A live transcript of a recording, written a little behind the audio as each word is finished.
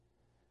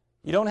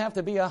You don't have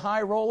to be a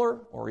high roller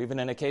or even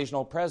an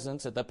occasional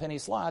presence at the penny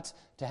slots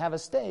to have a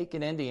stake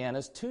in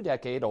Indiana's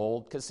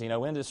 2-decade-old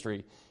casino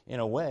industry. In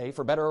a way,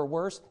 for better or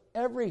worse,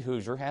 every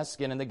Hoosier has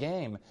skin in the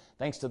game,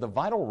 thanks to the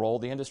vital role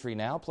the industry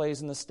now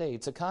plays in the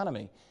state's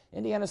economy.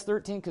 Indiana's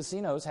 13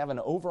 casinos have an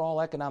overall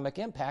economic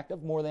impact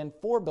of more than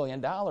 $4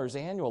 billion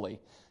annually.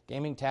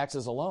 Gaming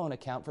taxes alone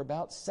account for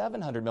about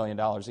 $700 million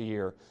a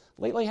year.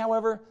 Lately,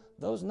 however,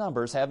 those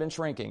numbers have been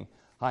shrinking.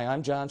 Hi,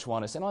 I'm Jon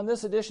Schwantes, and on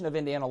this edition of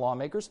Indiana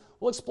Lawmakers,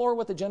 we'll explore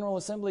what the General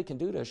Assembly can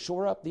do to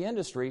shore up the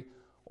industry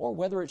or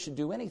whether it should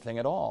do anything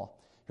at all.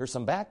 Here's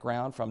some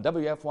background from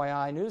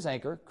WFYI news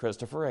anchor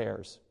Christopher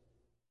Ayers.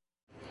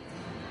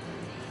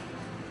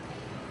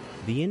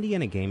 The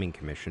Indiana Gaming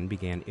Commission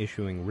began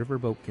issuing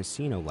riverboat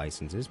casino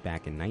licenses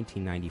back in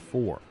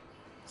 1994.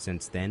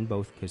 Since then,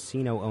 both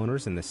casino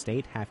owners and the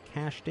state have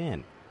cashed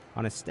in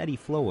on a steady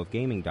flow of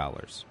gaming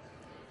dollars.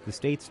 The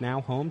state's now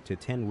home to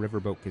 10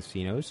 riverboat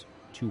casinos,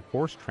 2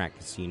 horse track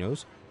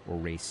casinos, or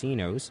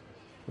racinos,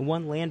 and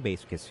 1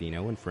 land-based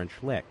casino in French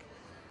Lick.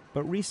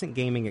 But recent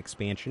gaming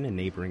expansion in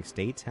neighboring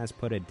states has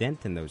put a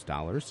dent in those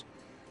dollars.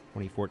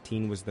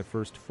 2014 was the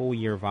first full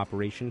year of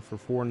operation for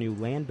 4 new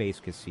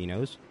land-based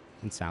casinos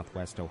in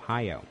southwest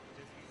Ohio.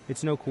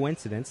 It's no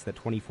coincidence that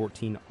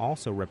 2014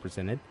 also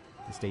represented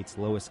the state's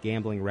lowest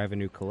gambling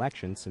revenue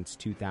collection since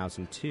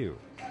 2002.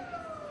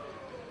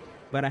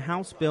 But a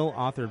House bill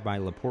authored by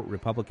LaPorte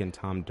Republican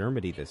Tom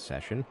Dermody this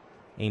session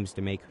aims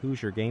to make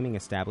Hoosier gaming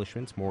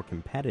establishments more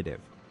competitive.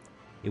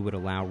 It would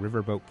allow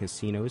riverboat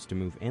casinos to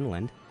move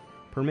inland,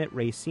 permit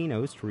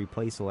racinos to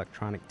replace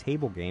electronic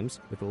table games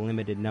with a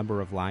limited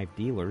number of live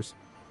dealers,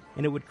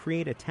 and it would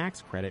create a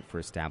tax credit for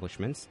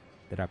establishments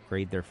that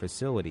upgrade their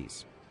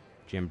facilities.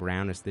 Jim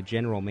Brown is the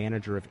general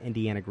manager of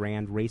Indiana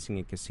Grand Racing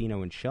and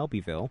Casino in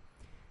Shelbyville.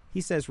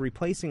 He says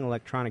replacing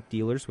electronic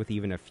dealers with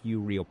even a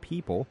few real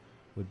people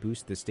would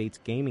boost the state's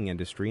gaming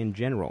industry in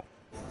general.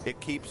 It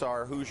keeps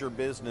our Hoosier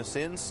business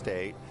in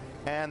state,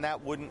 and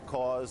that wouldn't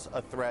cause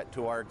a threat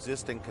to our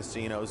existing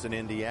casinos in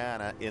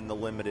Indiana in the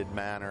limited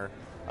manner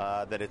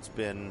that it's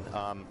been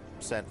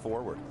sent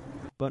forward.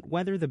 But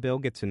whether the bill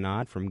gets a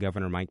nod from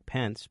Governor Mike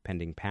Pence,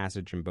 pending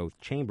passage in both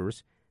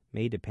chambers,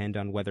 may depend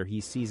on whether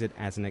he sees it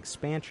as an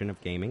expansion of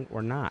gaming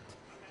or not.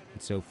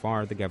 And so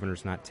far, the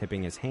governor's not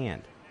tipping his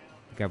hand.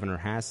 The governor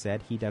has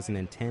said he doesn't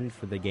intend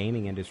for the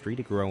gaming industry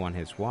to grow on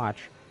his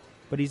watch,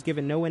 but he's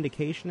given no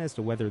indication as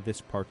to whether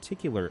this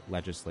particular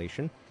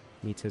legislation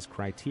meets his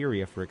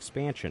criteria for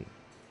expansion.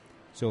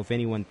 So if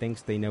anyone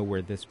thinks they know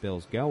where this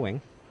bill's going,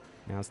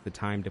 now's the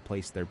time to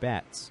place their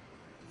bets.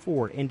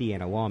 For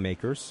Indiana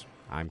Lawmakers,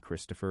 I'm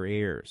Christopher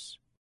Ayers.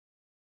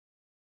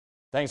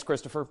 Thanks,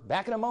 Christopher.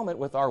 Back in a moment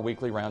with our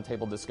weekly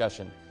roundtable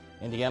discussion.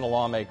 Indiana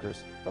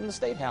Lawmakers, from the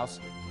State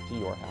House to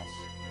your house.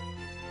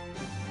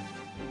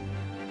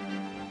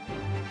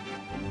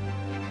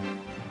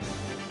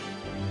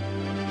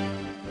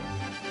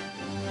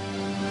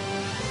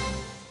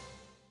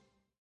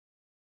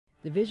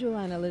 The Visual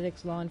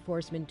Analytics Law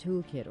Enforcement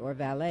Toolkit, or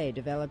VALET,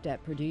 developed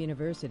at Purdue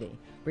University,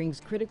 brings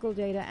critical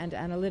data and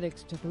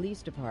analytics to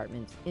police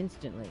departments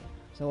instantly,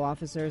 so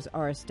officers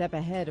are a step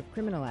ahead of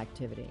criminal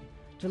activity.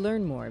 To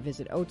learn more,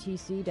 visit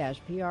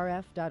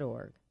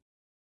otc-prf.org.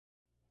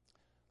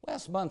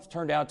 Last month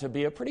turned out to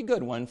be a pretty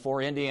good one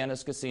for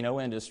Indiana's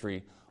casino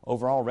industry.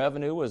 Overall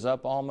revenue was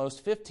up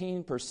almost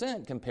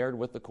 15% compared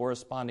with the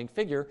corresponding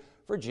figure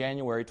for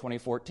January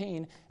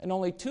 2014, and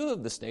only 2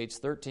 of the state's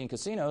 13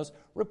 casinos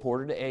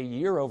reported a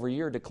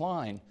year-over-year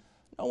decline.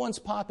 No one's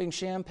popping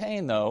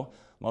champagne, though.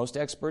 Most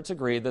experts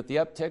agree that the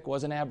uptick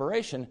was an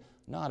aberration,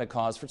 not a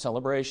cause for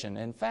celebration.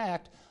 In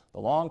fact,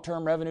 the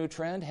long-term revenue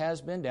trend has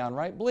been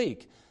downright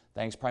bleak,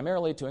 thanks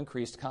primarily to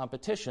increased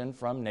competition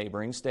from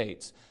neighboring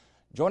states.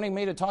 Joining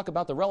me to talk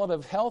about the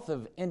relative health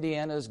of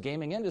Indiana's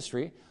gaming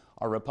industry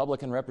are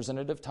Republican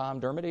Representative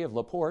Tom Dermody of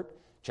LaPorte,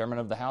 Chairman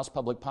of the House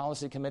Public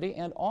Policy Committee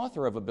and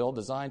author of a bill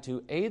designed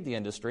to aid the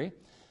industry,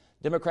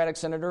 Democratic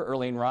Senator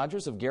Earline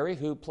Rogers of Gary,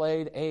 who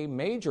played a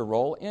major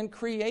role in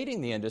creating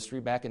the industry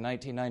back in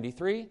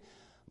 1993,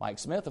 Mike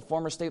Smith, a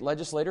former state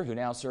legislator who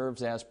now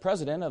serves as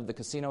president of the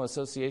Casino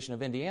Association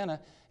of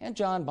Indiana, and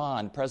John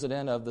Bond,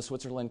 president of the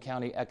Switzerland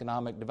County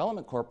Economic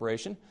Development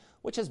Corporation,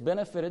 which has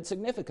benefited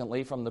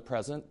significantly from the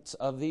presence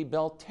of the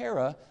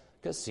Belterra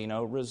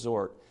Casino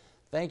Resort.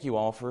 Thank you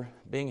all for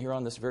being here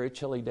on this very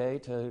chilly day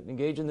to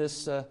engage in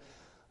this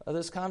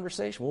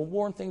conversation. We'll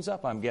warm things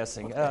up, I'm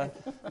guessing. Okay.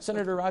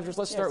 Senator Rogers,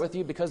 let's start with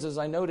you because, as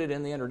I noted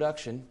in the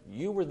introduction,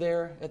 you were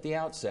there at the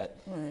outset.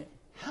 Right.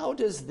 How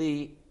does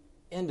the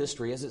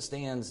industry, as it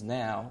stands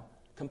now,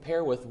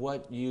 compare with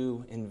what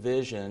you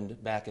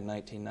envisioned back in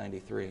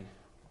 1993?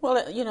 Well,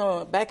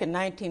 back in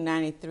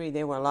 1993,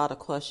 there were a lot of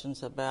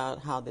questions about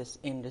how this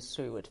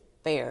industry would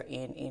fare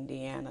in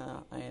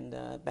Indiana.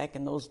 And back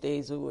in those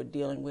days, we were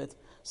dealing with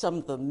some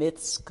of the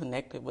myths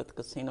connected with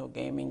casino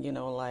gaming,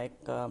 like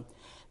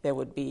there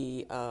would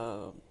be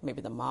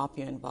maybe the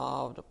mafia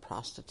involved, or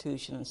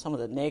prostitution, and some of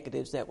the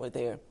negatives that were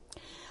there.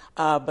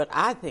 But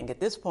I think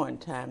at this point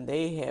in time,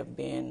 they have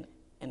been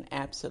an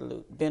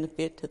absolute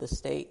benefit to the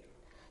state,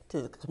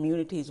 to the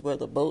communities where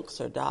the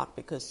boats are docked,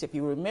 because if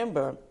you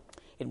remember,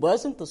 it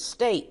wasn't the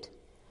state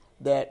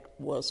that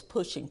was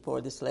pushing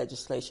for this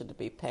legislation to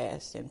be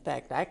passed. In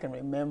fact, I can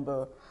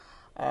remember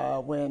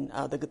when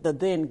the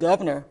then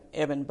governor,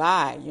 Evan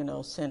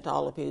Bayh, sent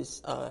all of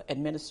his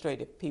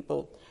administrative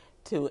people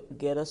to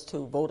get us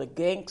to vote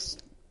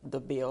against the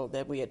bill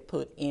that we had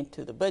put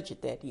into the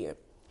budget that year.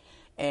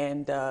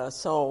 And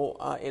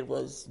so it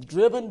was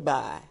driven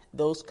by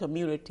those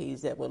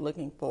communities that were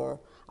looking for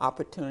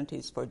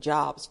opportunities for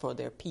jobs for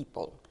their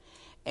people.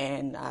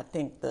 And I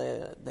think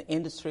the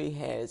industry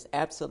has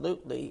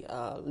absolutely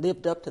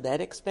lived up to that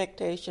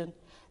expectation.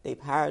 They've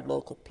hired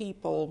local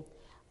people.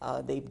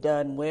 They've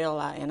done well.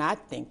 And I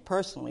think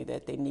personally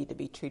that they need to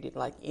be treated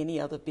like any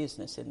other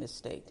business in this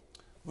state.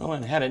 Well,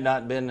 and had it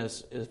not been,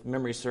 as if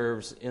memory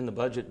serves, in the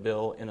budget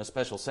bill in a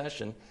special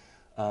session,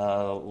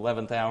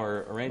 11th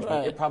hour arrangement,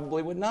 right. It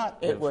probably would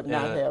not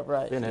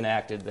have been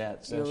enacted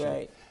that session. You're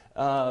right.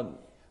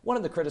 One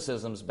of the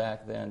criticisms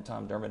back then,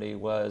 Tom Dermody,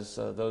 was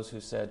those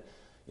who said,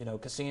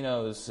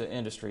 casinos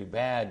industry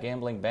bad,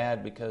 gambling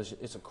bad because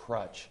it's a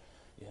crutch.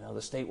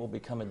 The state will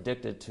become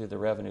addicted to the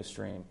revenue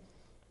stream.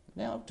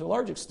 Now, to a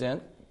large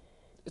extent,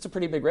 it's a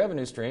pretty big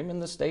revenue stream,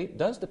 and the state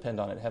does depend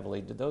on it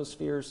heavily. Did those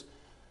fears,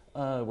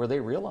 were they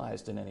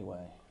realized in any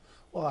way?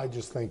 Well, I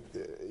just think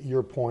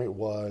your point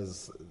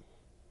was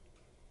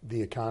the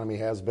economy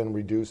has been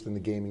reduced in the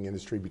gaming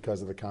industry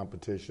because of the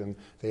competition.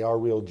 They are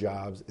real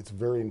jobs. It's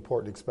very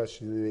important,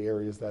 especially the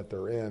areas that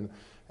they're in.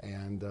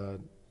 And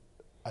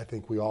I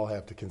think we all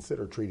have to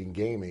consider treating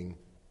gaming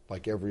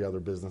like every other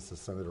business, as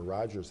Senator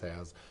Rogers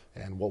has.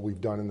 And what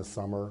we've done in the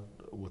summer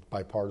with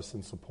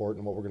bipartisan support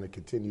and what we're going to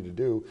continue to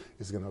do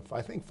is going to,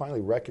 I think,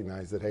 finally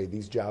recognize that, hey,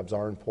 these jobs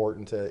are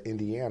important to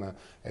Indiana,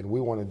 and we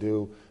want to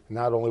do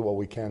not only what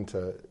we can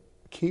to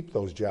keep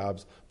those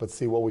jobs, but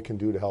see what we can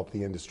do to help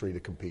the industry to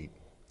compete.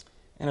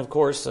 And of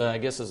course, I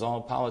guess as all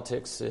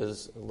politics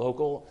is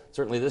local,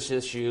 certainly this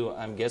issue,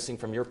 I'm guessing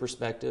from your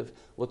perspective,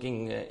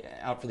 looking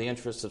out for the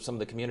interests of some of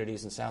the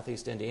communities in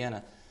southeast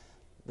Indiana,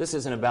 this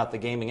isn't about the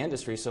gaming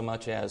industry so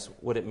much as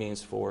what it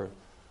means for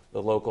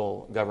the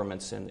local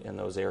governments in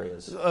those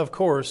areas. Of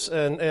course,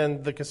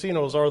 and the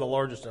casinos are the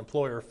largest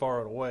employer far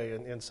and away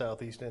in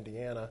southeast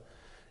Indiana.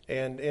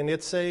 And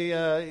it's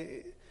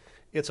a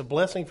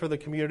blessing for the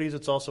communities.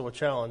 It's also a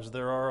challenge.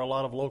 There are a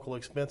lot of local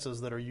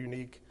expenses that are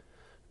unique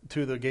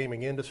to the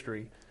gaming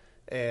industry,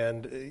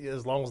 and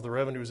as long as the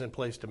revenue is in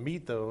place to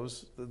meet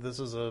those,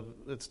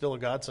 it's still a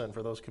godsend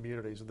for those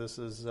communities. This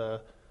has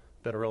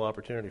been a real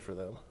opportunity for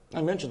them.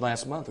 I mentioned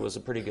last month was a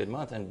pretty good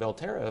month, and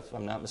Belterra, if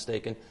I'm not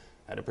mistaken,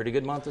 had a pretty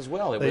good month as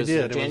well.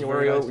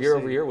 January year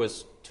over year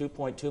was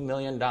 $2.2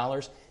 million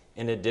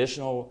in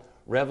additional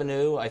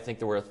revenue. I think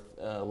there were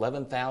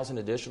 11,000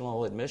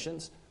 additional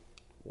admissions.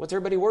 What's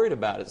everybody worried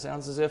about? It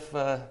sounds as if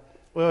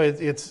well,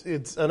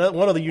 it's one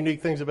of the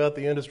unique things about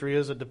the industry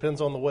is it depends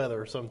on the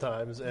weather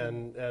sometimes,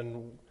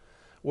 and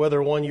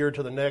whether one year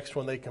to the next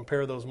when they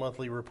compare those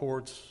monthly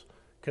reports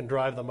can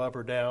drive them up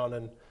or down.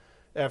 And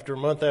after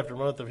month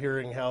of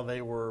hearing how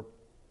they were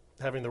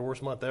having their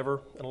worst month ever,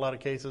 in a lot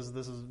of cases,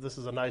 this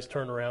is a nice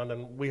turnaround,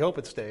 and we hope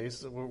it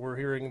stays. We're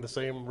hearing the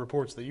same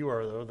reports that you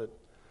are, though, that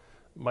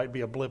might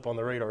be a blip on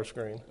the radar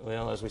screen.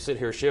 Well, as we sit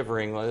here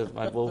shivering,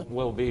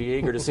 we'll be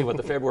eager to see what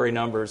the February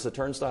numbers. The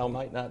turnstile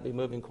might not be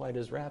moving quite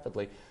as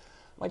rapidly.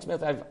 Mike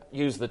Smith, I've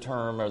used the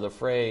term or the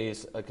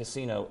phrase a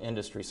casino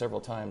industry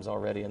several times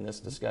already in this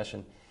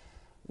discussion.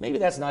 Maybe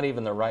that's not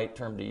even the right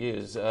term to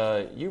use.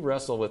 You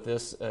wrestle with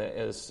this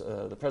as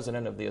the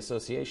president of the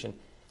association.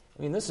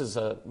 I mean, this is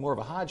more of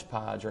a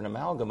hodgepodge or an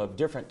amalgam of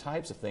different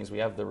types of things. We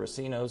have the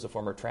racinos, the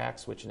former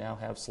tracks, which now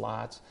have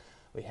slots.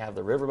 We have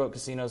the riverboat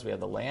casinos. We have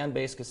the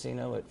land-based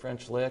casino at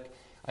French Lick.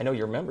 I know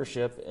your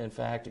membership, in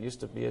fact, it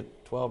used to be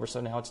at 12 or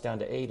so. Now it's down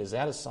to 8. Is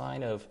that a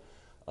sign of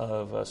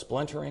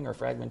splintering or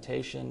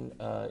fragmentation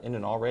in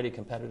an already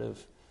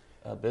competitive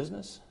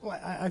business? Well,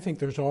 I think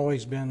there's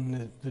always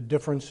been the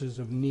differences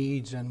of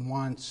needs and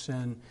wants.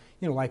 And,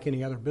 like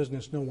any other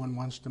business, no one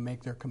wants to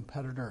make their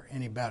competitor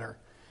any better.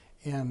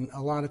 And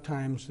a lot of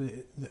times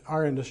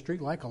our industry,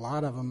 like a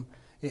lot of them,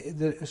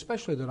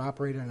 especially that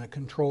operate in a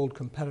controlled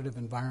competitive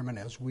environment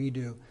as we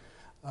do,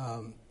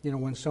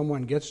 when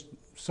someone gets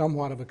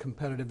somewhat of a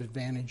competitive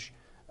advantage,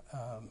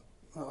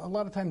 a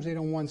lot of times they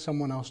don't want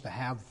someone else to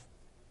have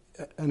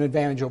an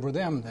advantage over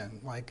them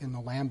then, like in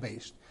the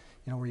land-based,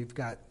 where you've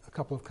got a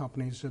couple of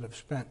companies that have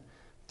spent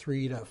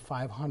 $300 to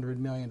 $500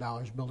 million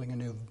building a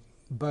new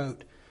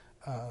boat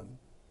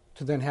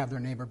to then have their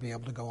neighbor be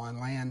able to go on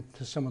land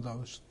to some of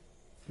those.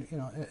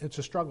 It's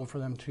a struggle for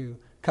them to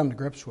come to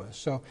grips with.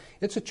 So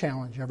it's a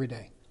challenge every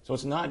day. So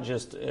it's not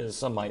just, as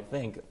some might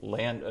think,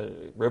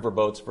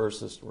 riverboats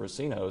versus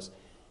racinos.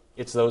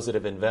 It's those that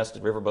have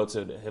invested, riverboats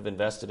that have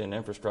invested in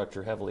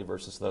infrastructure heavily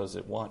versus those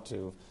that want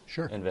to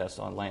invest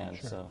on land.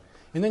 Sure. So.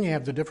 And then you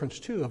have the difference,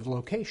 too, of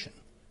location.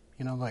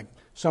 Like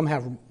some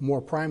have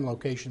more prime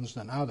locations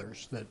than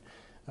others that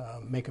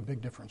make a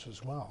big difference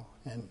as well.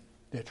 And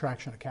the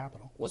attraction of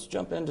capital. Let's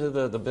jump into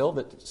the bill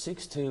that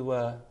seeks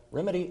to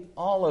remedy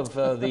all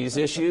of these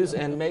issues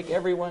and make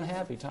everyone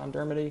happy. Tom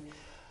Dermody,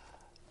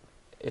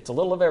 it's a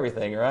little of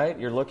everything, right?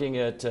 You're looking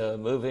at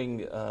moving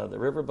the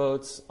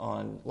riverboats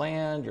on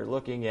land. You're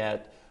looking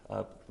at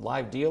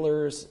live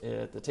dealers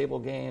at the table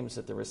games,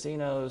 at the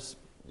racinos,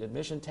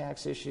 admission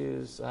tax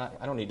issues.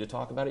 I don't need to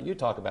talk about it. You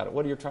talk about it.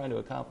 What are you trying to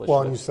accomplish?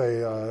 Well, and you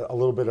say a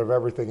little bit of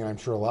everything, and I'm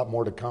sure a lot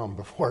more to come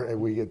before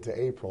we get to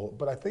April.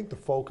 But I think the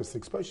focus,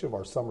 especially of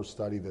our summer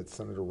study that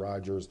Senator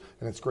Rogers,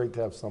 and it's great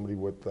to have somebody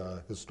with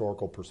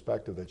historical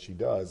perspective that she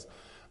does,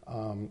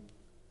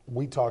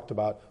 we talked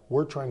about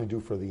we're trying to do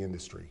for the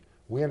industry.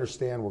 We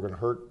understand we're going to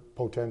hurt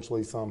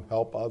potentially some,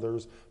 help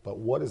others, but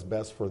what is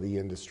best for the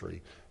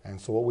industry? And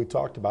so what we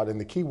talked about, and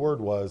the key word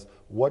was,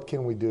 what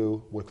can we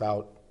do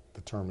without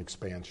the term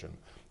expansion?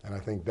 And I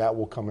think that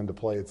will come into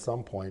play at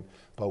some point.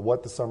 But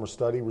what the summer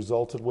study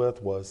resulted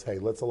with was, hey,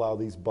 let's allow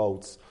these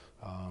boats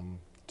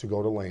to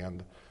go to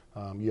land.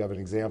 You have an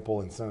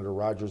example in Senator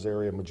Rogers'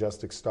 area,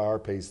 Majestic Star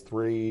pays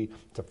 $3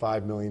 to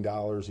 $5 million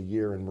a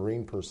year in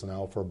marine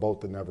personnel for a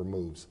boat that never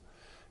moves.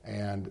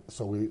 And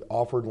so we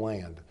offered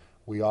land.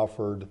 We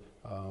offered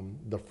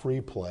the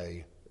free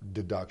play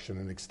deduction,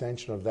 an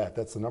extension of that.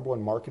 That's the number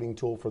one marketing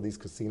tool for these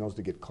casinos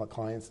to get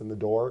clients in the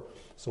door.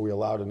 So we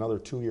allowed another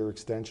 2-year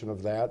extension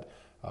of that.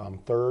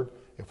 Third,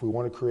 if we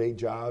want to create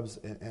jobs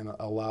and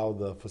allow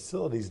the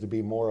facilities to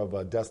be more of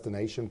a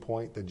destination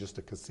point than just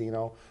a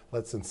casino,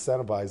 let's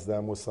incentivize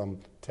them with some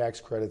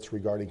tax credits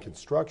regarding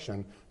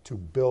construction to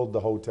build the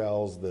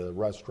hotels, the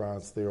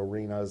restaurants, the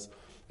arenas.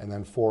 And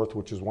then fourth,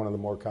 which is one of the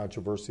more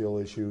controversial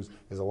issues,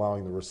 is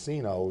allowing the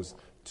racinos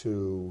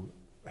to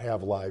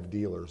have live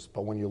dealers.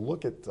 But when you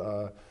look at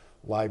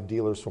live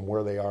dealers from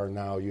where they are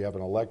now, you have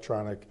an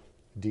electronic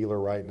dealer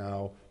right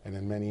now, and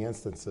in many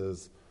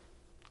instances,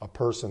 a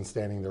person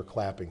standing there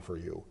clapping for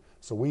you.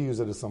 So we use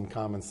it as some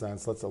common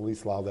sense. Let's at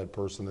least allow that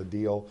person to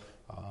deal.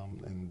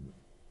 And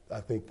I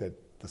think that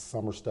the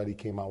summer study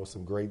came out with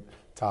some great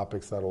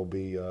topics that will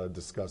be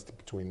discussed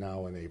between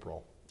now and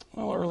April.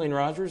 Well, Earline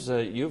Rogers,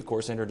 you, of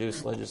course,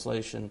 introduced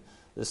legislation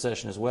this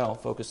session as well,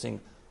 focusing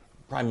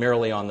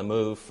primarily on the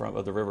move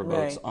of the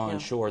riverboats on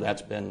shore.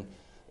 That's been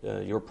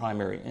your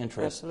primary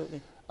interest.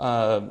 Absolutely.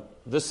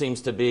 This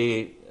seems to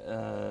be,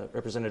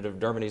 Representative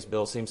Dermody's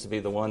bill seems to be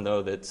the one,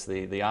 though, that's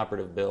the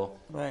operative bill.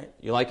 Right.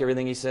 You like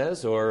everything he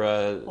says?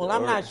 Well,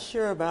 I'm not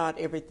sure about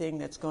everything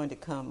that's going to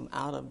come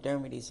out of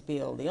Dermody's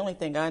bill. The only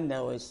thing I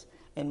know is,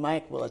 and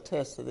Mike will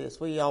attest to this,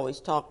 we always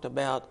talked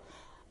about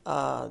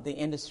the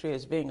industry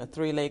as being a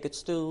three-legged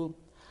stool,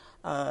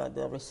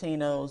 the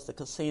racinos, the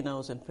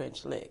casinos, and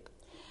French Lick.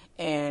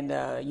 And,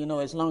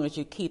 as long as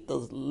you keep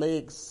those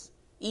legs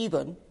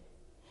even,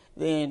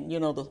 then,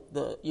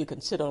 you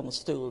can sit on the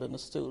stool, and the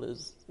stool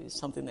is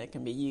something that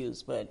can be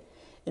used. But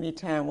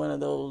anytime one of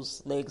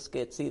those legs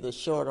gets either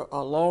shorter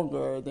or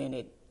longer, then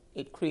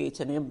it creates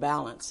an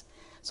imbalance.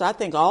 So I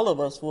think all of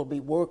us will be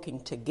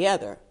working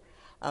together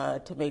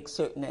to make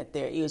certain that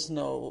there is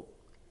no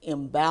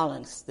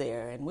imbalance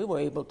there. And we were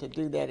able to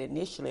do that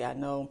initially, I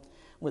know,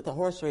 with the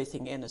horse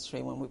racing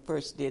industry when we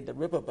first did the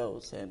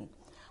riverboats, and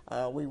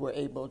we were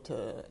able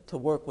to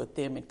work with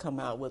them and come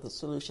out with a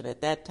solution.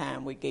 At that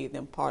time, we gave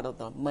them part of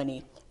the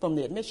money from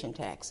the admission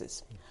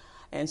taxes.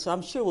 And so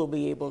I'm sure we'll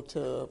be able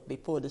to,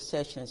 before the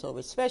session is over,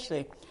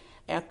 especially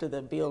after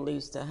the bill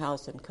leaves the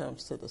House and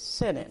comes to the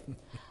Senate.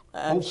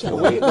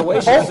 The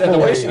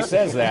way she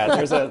says that,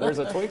 there's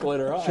a twinkle in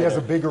her eye. She has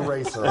a big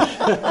eraser.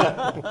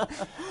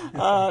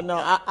 No,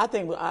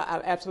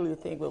 I absolutely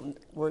think we'll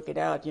work it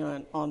out.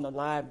 On the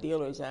live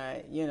dealers,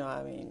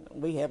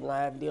 we have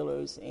live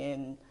dealers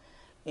in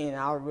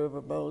our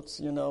riverboats,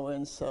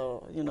 and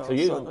so you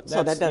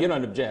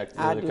don't object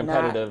to the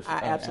competitive.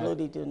 I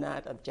absolutely do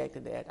not object to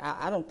that.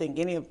 I don't think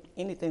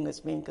anything that's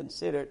being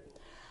considered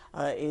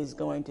is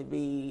going to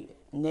be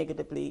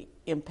negatively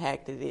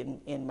impacted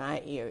in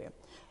my area.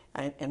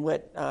 And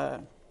what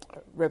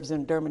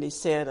Representative Dermody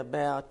said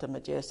about the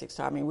Majestic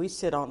Star, we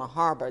sit on a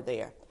harbor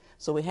there,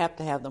 so we have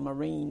to have the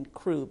marine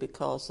crew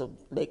because of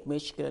Lake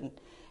Michigan,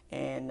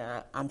 and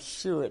I'm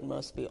sure it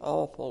must be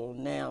awful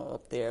now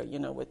up there,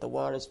 with the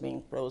waters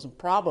being frozen.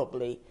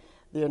 Probably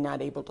they're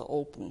not able to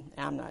open.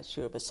 I'm not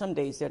sure, but some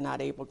days they're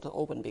not able to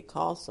open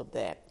because of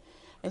that.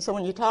 And so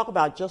when you talk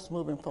about just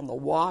moving from the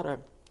water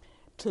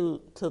to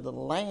the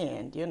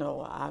land,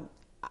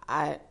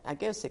 I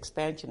guess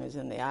expansion is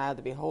in the eye of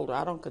the beholder.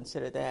 I don't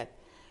consider that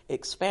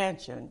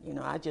expansion.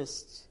 I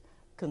just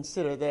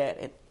consider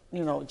that,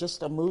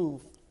 just a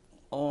move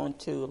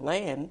onto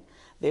land.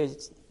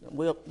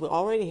 We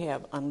already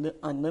have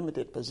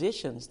unlimited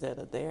positions that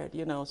are there,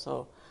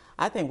 so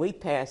I think we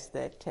passed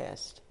that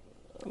test.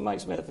 Mike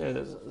Smith,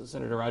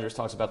 Senator Rogers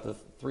talks about the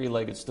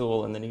three-legged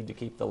stool and the need to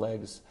keep the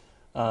legs.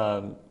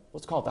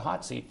 Let's call it the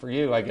hot seat for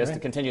you, I guess, to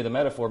continue the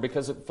metaphor,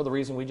 because for the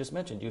reason we just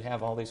mentioned, you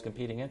have all these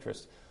competing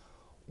interests.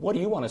 What do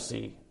you want to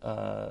see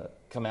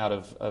come out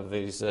of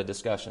these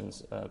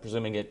discussions,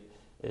 presuming it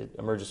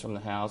emerges from the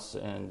House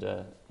and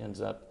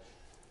ends up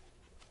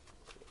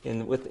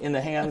in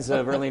the hands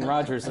of Earline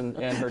Rogers and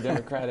her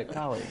Democratic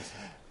colleagues?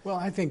 Well,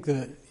 I think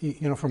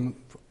from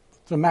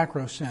the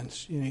macro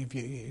sense, if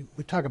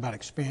we talk about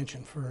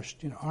expansion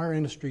first, our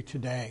industry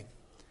today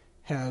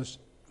has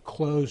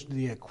closed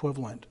the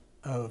equivalent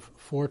of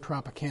 4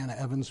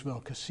 Tropicana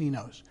Evansville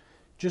casinos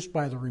just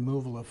by the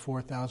removal of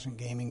 4,000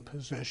 gaming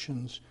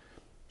positions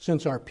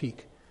since our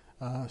peak.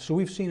 So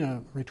we've seen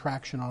a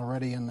retraction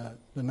already in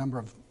the number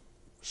of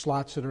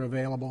slots that are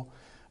available.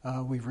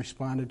 We've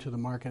responded to the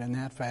market in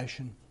that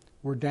fashion.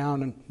 We're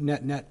down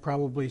net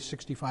probably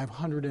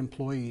 6,500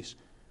 employees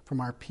from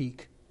our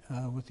peak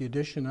with the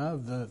addition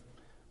of the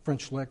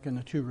French Lick and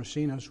the 2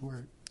 racinos.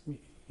 Where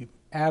you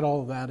add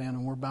all of that in,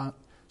 and we're about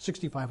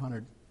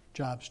 6,500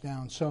 jobs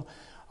down. So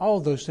all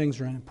of those things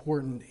are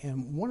important.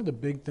 And one of the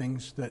big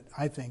things that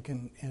I think,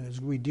 and as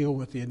we deal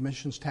with the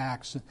admissions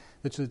tax,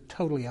 it's a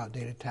totally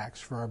outdated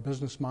tax for our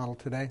business model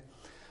today.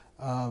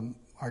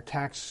 Our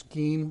tax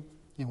scheme,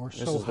 we're so highly taxed.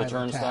 This is the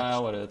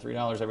turnstile, what,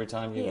 $3 every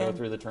time you go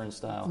through the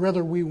turnstile?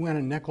 Whether we win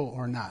a nickel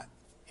or not.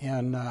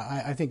 And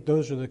I think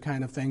those are the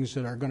kind of things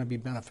that are going to be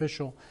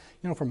beneficial.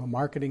 From a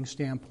marketing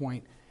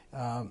standpoint,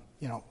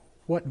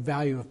 what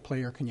value of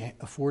player can you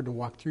afford to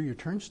walk through your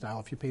turnstile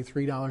if you pay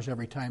 $3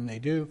 every time they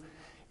do?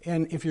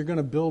 And if you're going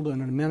to build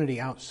an amenity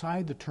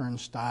outside the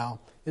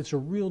turnstile, it's a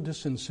real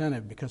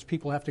disincentive because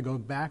people have to go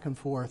back and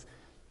forth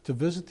to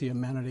visit the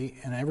amenity,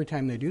 and every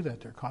time they do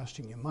that, they're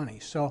costing you money.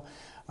 So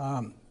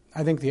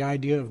I think the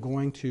idea of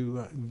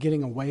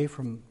getting away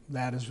from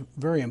that is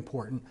very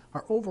important.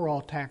 Our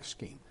overall tax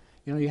scheme,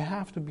 you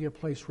have to be a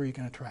place where you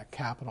can attract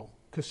capital.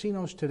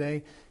 Casinos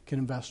today can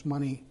invest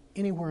money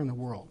anywhere in the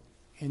world,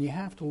 and you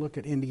have to look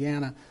at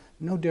Indiana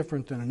no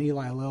different than an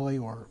Eli Lilly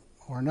or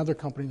another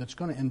company that's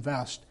going to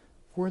invest.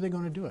 Where are they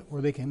going to do it?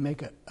 Where they can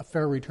make a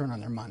fair return on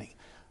their money.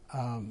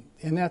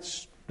 And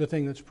that's the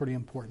thing that's pretty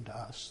important to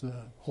us, the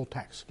whole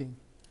tax scheme.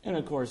 And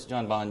of course,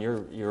 John Bond,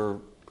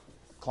 your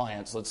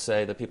clients, let's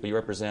say the people you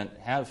represent,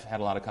 have had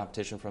a lot of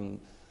competition from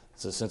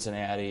the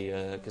Cincinnati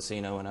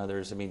casino and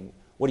others. I mean,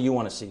 what do you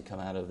want to see come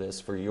out of this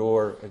for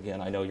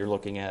again, I know you're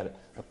looking at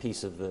a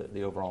piece of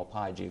the overall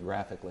pie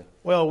geographically.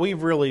 Well,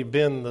 we've really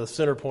been the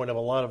center point of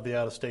a lot of the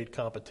out-of-state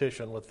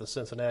competition with the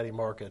Cincinnati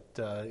market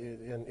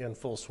in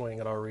full swing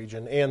in our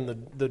region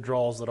and the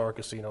draws that our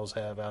casinos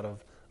have out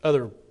of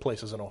other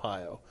places in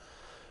Ohio.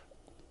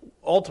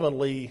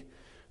 Ultimately,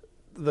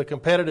 the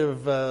competitive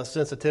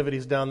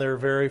sensitivities down there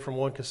vary from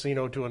one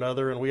casino to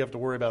another, and we have to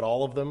worry about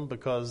all of them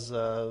because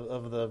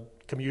of the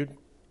commute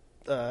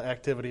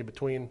activity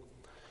between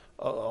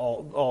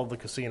all the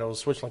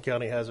casinos. Switzerland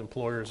County has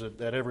employers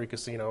at every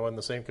casino, and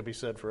the same could be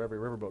said for every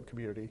riverboat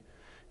community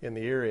in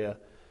the area.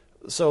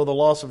 So the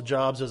loss of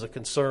jobs is a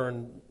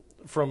concern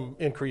from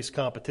increased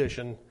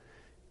competition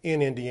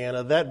in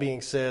Indiana. That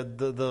being said,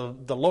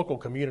 the local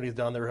communities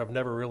down there have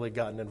never really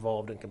gotten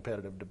involved in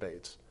competitive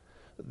debates.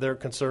 Their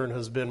concern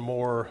has been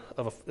more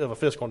of a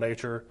fiscal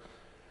nature.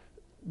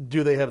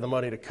 Do they have the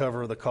money to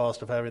cover the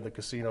cost of having the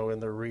casino in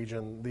their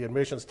region? The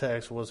admissions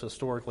tax was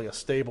historically a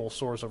stable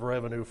source of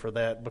revenue for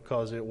that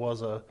because it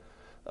was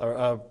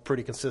a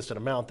pretty consistent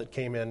amount that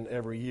came in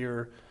every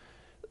year.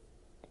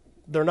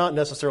 They're not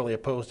necessarily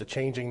opposed to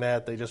changing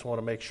that. They just want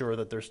to make sure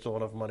that there's still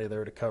enough money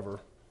there to cover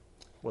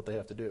what they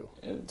have to do.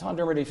 Tom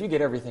Dermody, if you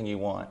get everything you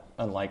want,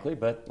 unlikely,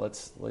 but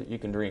you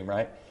can dream,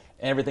 right?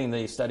 Everything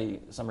the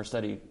summer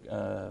study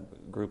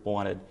group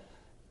wanted,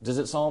 does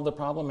it solve the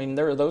problem? I mean,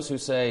 there are those who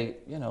say,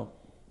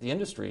 the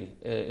industry,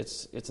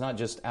 it's not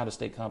just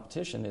out-of-state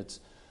competition, it's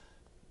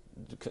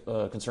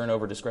concern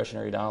over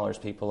discretionary dollars.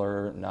 People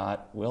are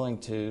not willing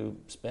to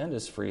spend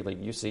as freely.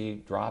 You see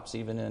drops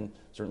even in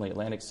certainly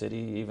Atlantic City,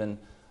 even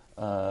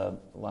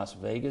Las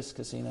Vegas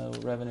casino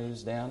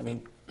revenues down. I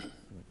mean,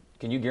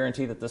 can you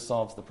guarantee that this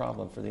solves the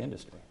problem for the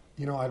industry?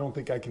 I don't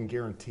think I can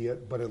guarantee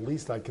it, but at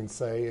least I can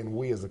say, and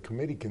we as a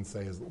committee can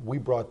say, is we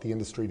brought the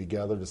industry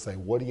together to say,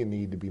 what do you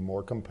need to be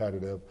more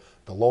competitive?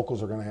 The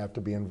locals are going to have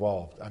to be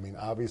involved. I mean,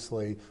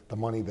 obviously, the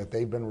money that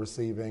they've been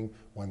receiving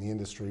when the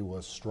industry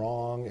was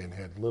strong and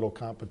had little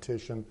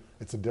competition,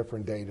 it's a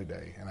different day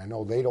today. And I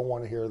know they don't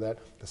want to hear that.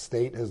 The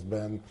state has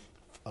been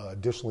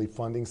additionally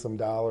funding some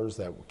dollars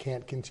that we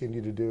can't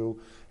continue to do,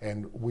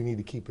 and we need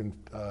to keep in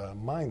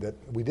mind that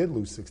we did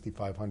lose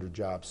 6,500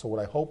 jobs. So what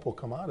I hope will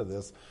come out of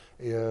this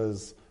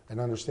is an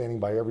understanding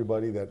by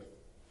everybody that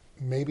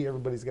maybe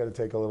everybody's got to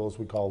take a little, as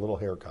we call, a little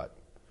haircut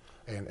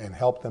and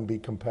help them be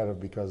competitive,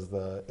 because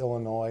the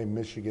Illinois,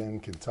 Michigan,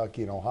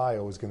 Kentucky, and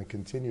Ohio is going to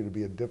continue to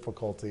be a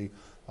difficulty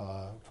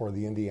for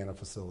the Indiana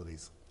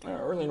facilities.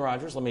 Earline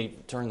Rogers, let me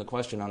turn the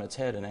question on its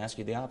head and ask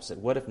you the opposite.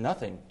 What if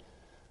nothing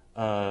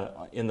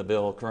in the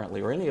bill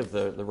currently, or any of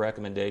the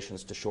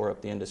recommendations to shore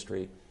up the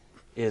industry,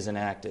 is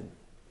enacted?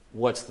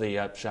 What's the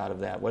upshot of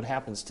that? What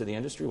happens to the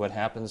industry? What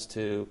happens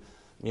to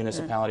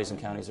municipalities and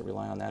counties that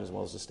rely on that as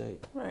well as the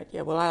state? Right,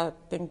 yeah, well, I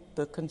think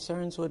the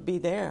concerns would be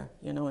there,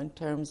 in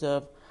terms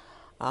of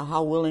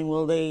how willing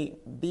will they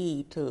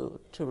be to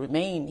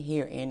remain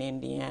here in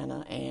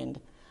Indiana, and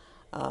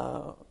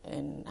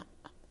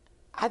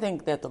I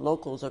think that the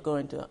locals are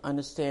going to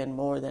understand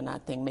more than I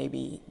think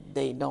maybe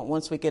they don't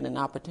once we get an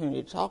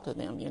opportunity to talk to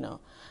them,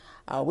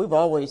 We've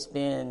always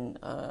been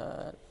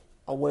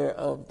aware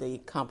of the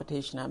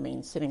competition. I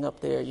mean, sitting up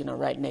there,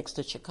 right next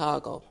to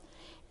Chicago.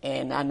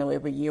 And I know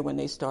every year when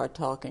they start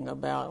talking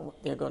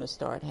about they're going to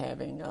start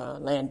having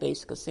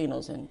land-based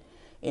casinos in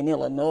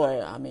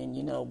Illinois, I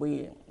mean,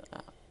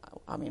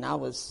 I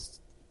was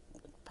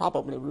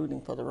probably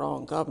rooting for the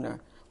wrong governor.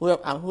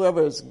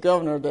 Whoever is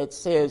governor that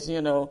says,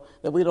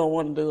 that we don't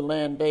want to do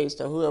land-based,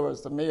 or whoever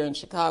is the mayor in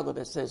Chicago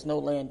that says no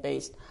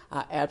land-based,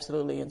 I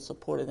absolutely in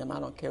support of them.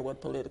 I don't care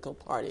what political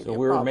party. So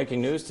we're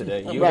making news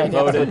today. You have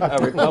voted a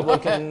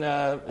Republican,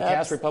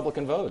 cast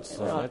Republican votes.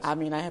 So I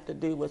mean, I have to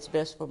do what's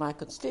best for my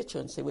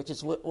constituency, which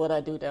is what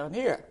I do down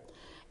here.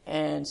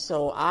 And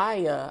so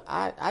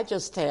I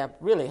just have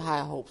really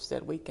high hopes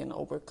that we can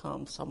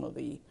overcome some of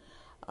the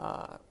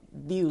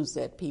views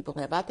that people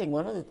have. I think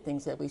one of the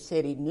things that we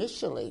said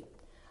initially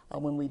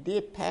when we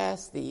did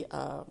pass the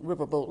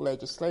riverboat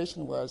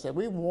legislation was that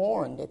we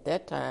warned at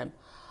that time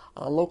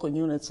local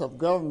units of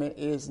government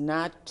is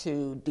not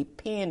to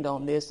depend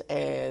on this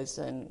as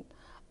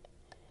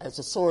a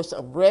source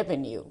of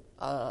revenue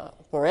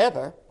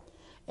forever.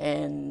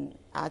 And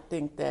I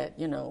think that,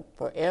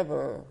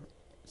 forever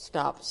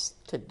stops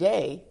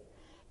today,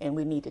 and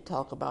we need to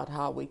talk about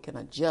how we can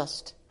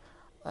adjust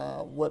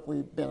what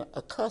we've been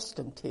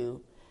accustomed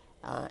to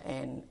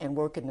and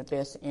work in the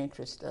best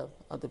interest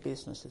of the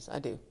businesses. I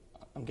do.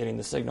 I'm getting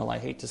the signal I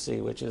hate to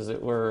see, which is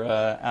that we're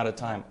out of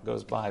time. It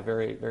goes by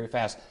very, very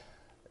fast.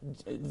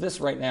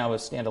 This right now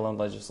is standalone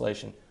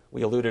legislation.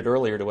 We alluded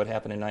earlier to what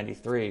happened in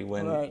 '93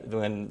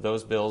 when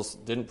those bills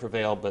didn't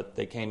prevail, but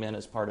they came in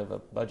as part of a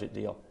budget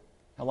deal.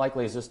 How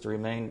likely is this to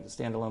remain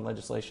standalone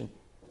legislation?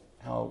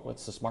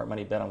 What's the smart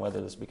money bet on whether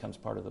this becomes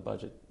part of the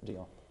budget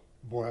deal?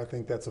 Boy, I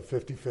think that's a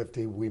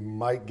 50-50. We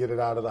might get it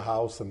out of the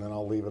House, and then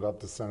I'll leave it up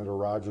to Senator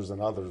Rogers and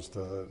others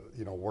to,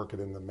 work it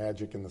in the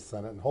magic in the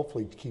Senate and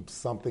hopefully keep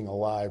something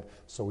alive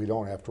so we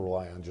don't have to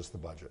rely on just the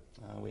budget.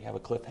 We have a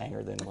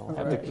cliffhanger, then we'll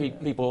have to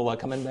keep people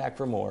coming back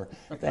for more.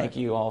 Thank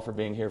you all for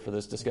being here for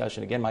this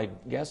discussion. Again, my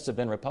guests have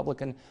been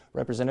Republican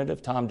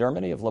Representative Tom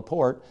Dermody of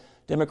LaPorte,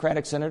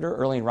 Democratic Senator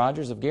Earline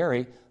Rogers of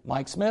Gary,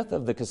 Mike Smith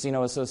of the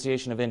Casino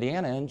Association of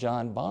Indiana, and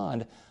John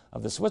Bond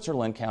of the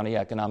Switzerland County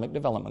Economic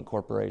Development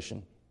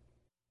Corporation.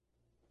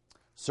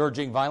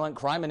 Surging violent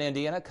crime in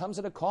Indiana comes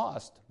at a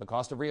cost, the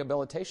cost of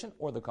rehabilitation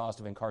or the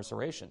cost of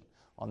incarceration.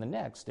 On the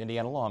next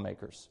Indiana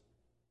Lawmakers.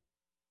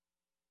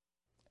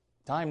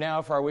 Time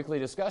now for our weekly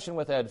discussion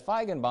with Ed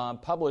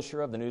Feigenbaum,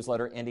 publisher of the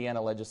newsletter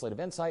Indiana Legislative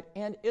Insight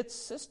and its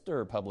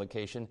sister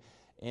publication,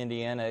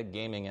 Indiana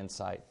Gaming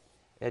Insight.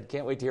 Ed,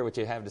 can't wait to hear what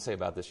you have to say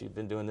about this. You've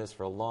been doing this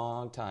for a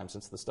long time,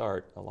 since the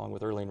start, along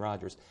with Earline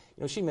Rogers.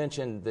 She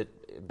mentioned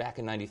that back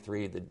in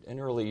 '93, in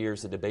early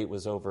years, the debate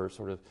was over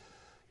sort of,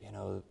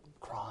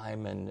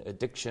 crime and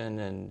addiction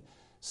and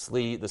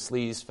the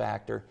sleaze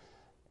factor.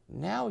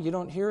 Now you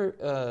don't hear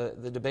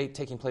the debate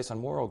taking place on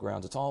moral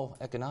grounds. It's all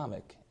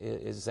economic.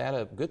 Is that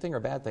a good thing or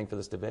bad thing for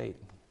this debate?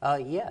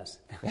 Yes.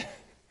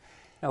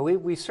 No,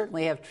 we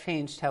certainly have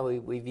changed how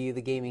we view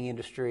the gaming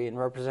industry, and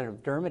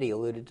Representative Dermody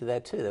alluded to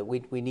that too, that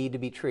we need to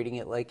be treating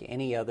it like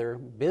any other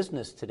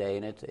business today,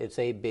 and it's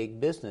a big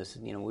business.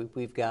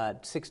 We've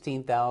got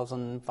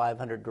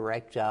 16,500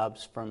 direct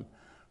jobs from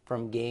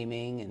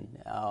gaming,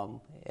 and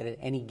at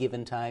any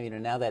given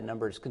time, now that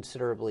number is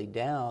considerably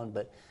down,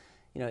 but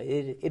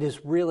it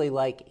is really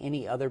like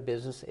any other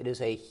business. It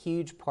is a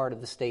huge part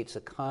of the state's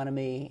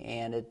economy,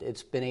 and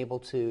it's been able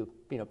to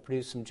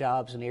produce some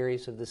jobs in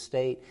areas of the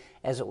state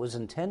as it was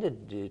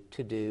intended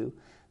to do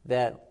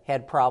that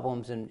had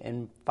problems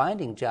in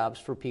finding jobs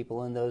for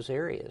people in those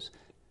areas.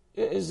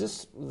 Is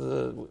this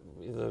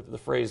the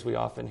phrase we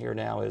often hear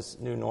now is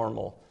new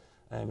normal?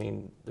 I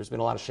mean, there's been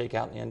a lot of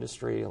shakeout in the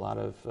industry, a lot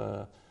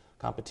of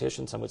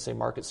competition. Some would say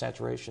market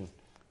saturation.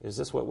 Is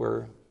this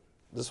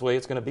this way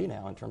it's going to be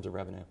now in terms of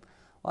revenue?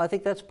 Well, I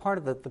think that's part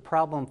of the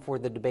problem for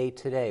the debate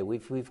today.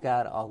 We've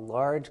got a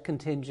large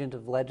contingent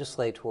of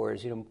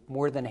legislators,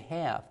 more than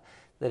half,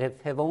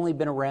 that have only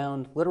been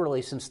around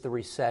literally since the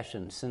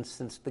recession,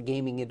 since the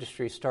gaming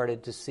industry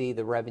started to see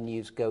the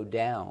revenues go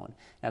down.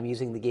 I'm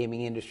using the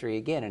gaming industry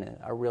again in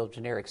a real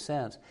generic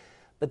sense.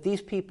 But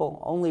these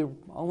people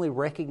only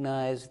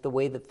recognize the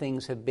way that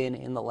things have been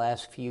in the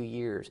last few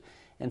years.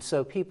 And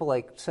so people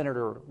like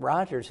Senator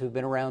Rogers, who've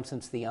been around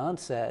since the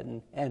onset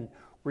and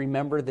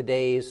remember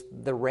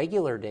the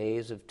regular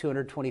days of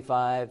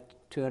 $225,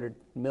 $200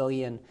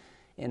 million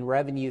in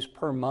revenues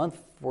per month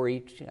for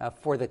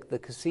the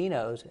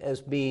casinos as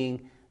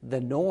being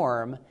the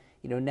norm,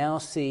 now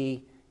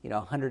see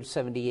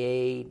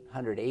 178,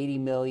 180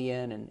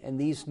 million, and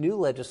these new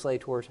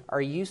legislators are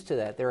used to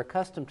that. They're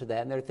accustomed to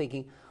that, and they're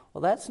thinking,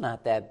 well, that's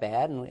not that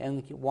bad,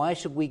 and why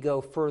should we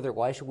go further?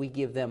 Why should we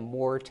give them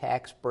more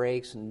tax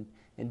breaks and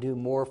do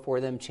more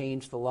for them,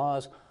 change the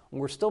laws?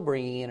 We're still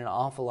bringing in an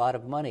awful lot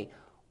of money.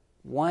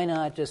 Why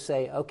not just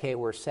say, okay,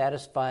 we're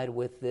satisfied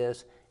with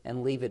this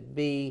and leave it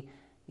be?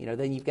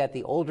 Then you've got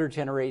the older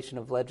generation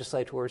of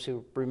legislators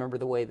who remember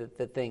the way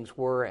that things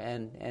were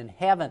and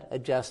haven't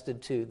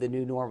adjusted to the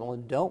new normal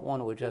and don't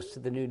want to adjust to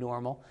the new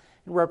normal.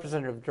 And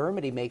Representative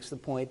Dermody makes the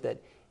point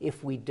that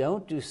if we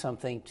don't do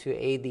something to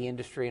aid the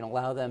industry and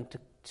allow them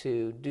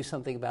to do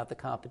something about the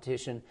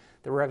competition,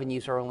 the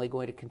revenues are only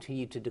going to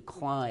continue to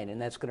decline,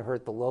 and that's going to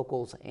hurt the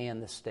locals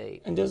and the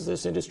state. And does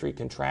this industry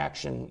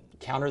contraction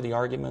counter the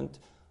argument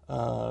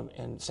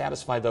and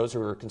satisfy those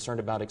who are concerned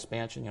about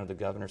expansion? The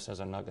governor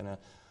says, I'm not going to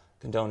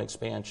condone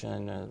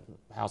expansion,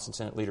 House and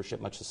Senate leadership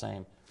much the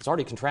same. It's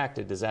already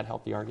contracted. Does that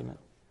help the argument?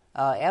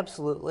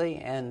 Absolutely,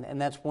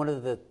 and that's one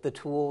of the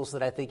tools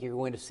that I think you're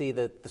going to see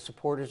that the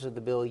supporters of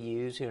the bill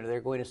use.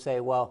 They're going to say,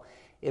 well,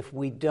 if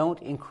we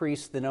don't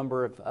increase the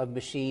number of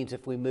machines,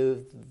 if we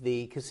move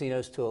the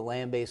casinos to a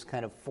land-based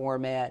kind of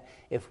format,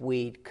 if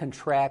we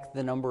contract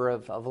the number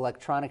of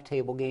electronic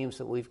table games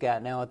that we've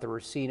got now at the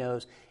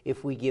racinos,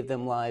 if we give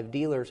them live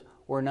dealers,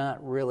 we're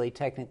not really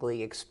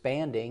technically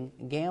expanding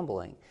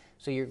gambling.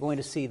 So you're going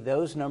to see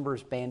those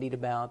numbers bandied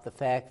about. The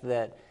fact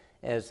that,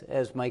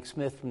 as Mike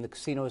Smith from the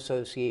Casino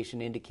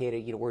Association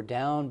indicated, we're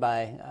down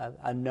by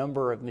a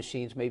number of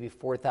machines, maybe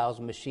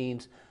 4,000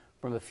 machines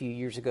from a few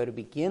years ago to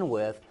begin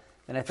with.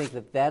 And I think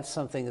that that's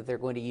something that they're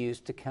going to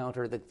use to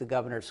counter the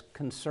governor's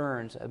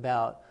concerns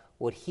about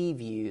what he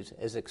views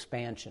as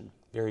expansion.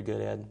 Very good,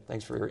 Ed.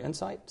 Thanks for your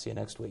insight. See you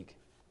next week.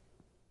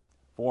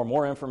 For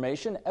more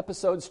information,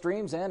 episode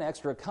streams, and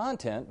extra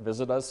content,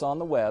 visit us on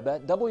the web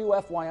at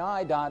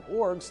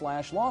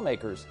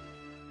wfyi.org/lawmakers.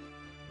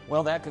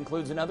 Well, that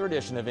concludes another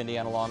edition of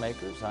Indiana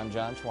Lawmakers. I'm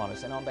Jon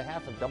Schwantes, and on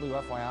behalf of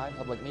WFYI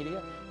Public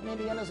Media and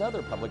Indiana's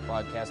other public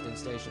broadcasting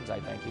stations, I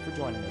thank you for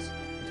joining us.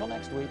 Until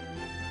next week,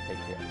 take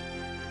care.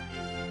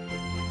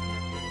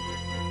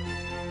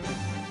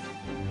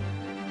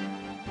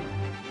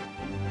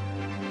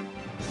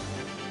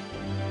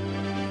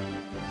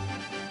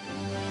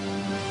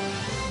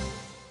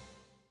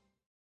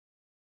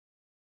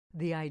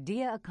 The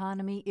idea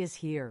economy is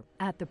here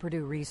at the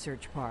Purdue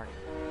Research Park.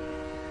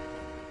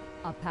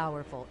 A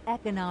powerful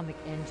economic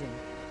engine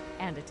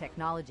and a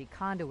technology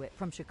conduit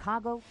from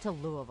Chicago to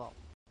Louisville.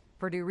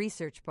 Purdue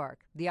Research Park,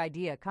 the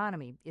idea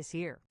economy is here.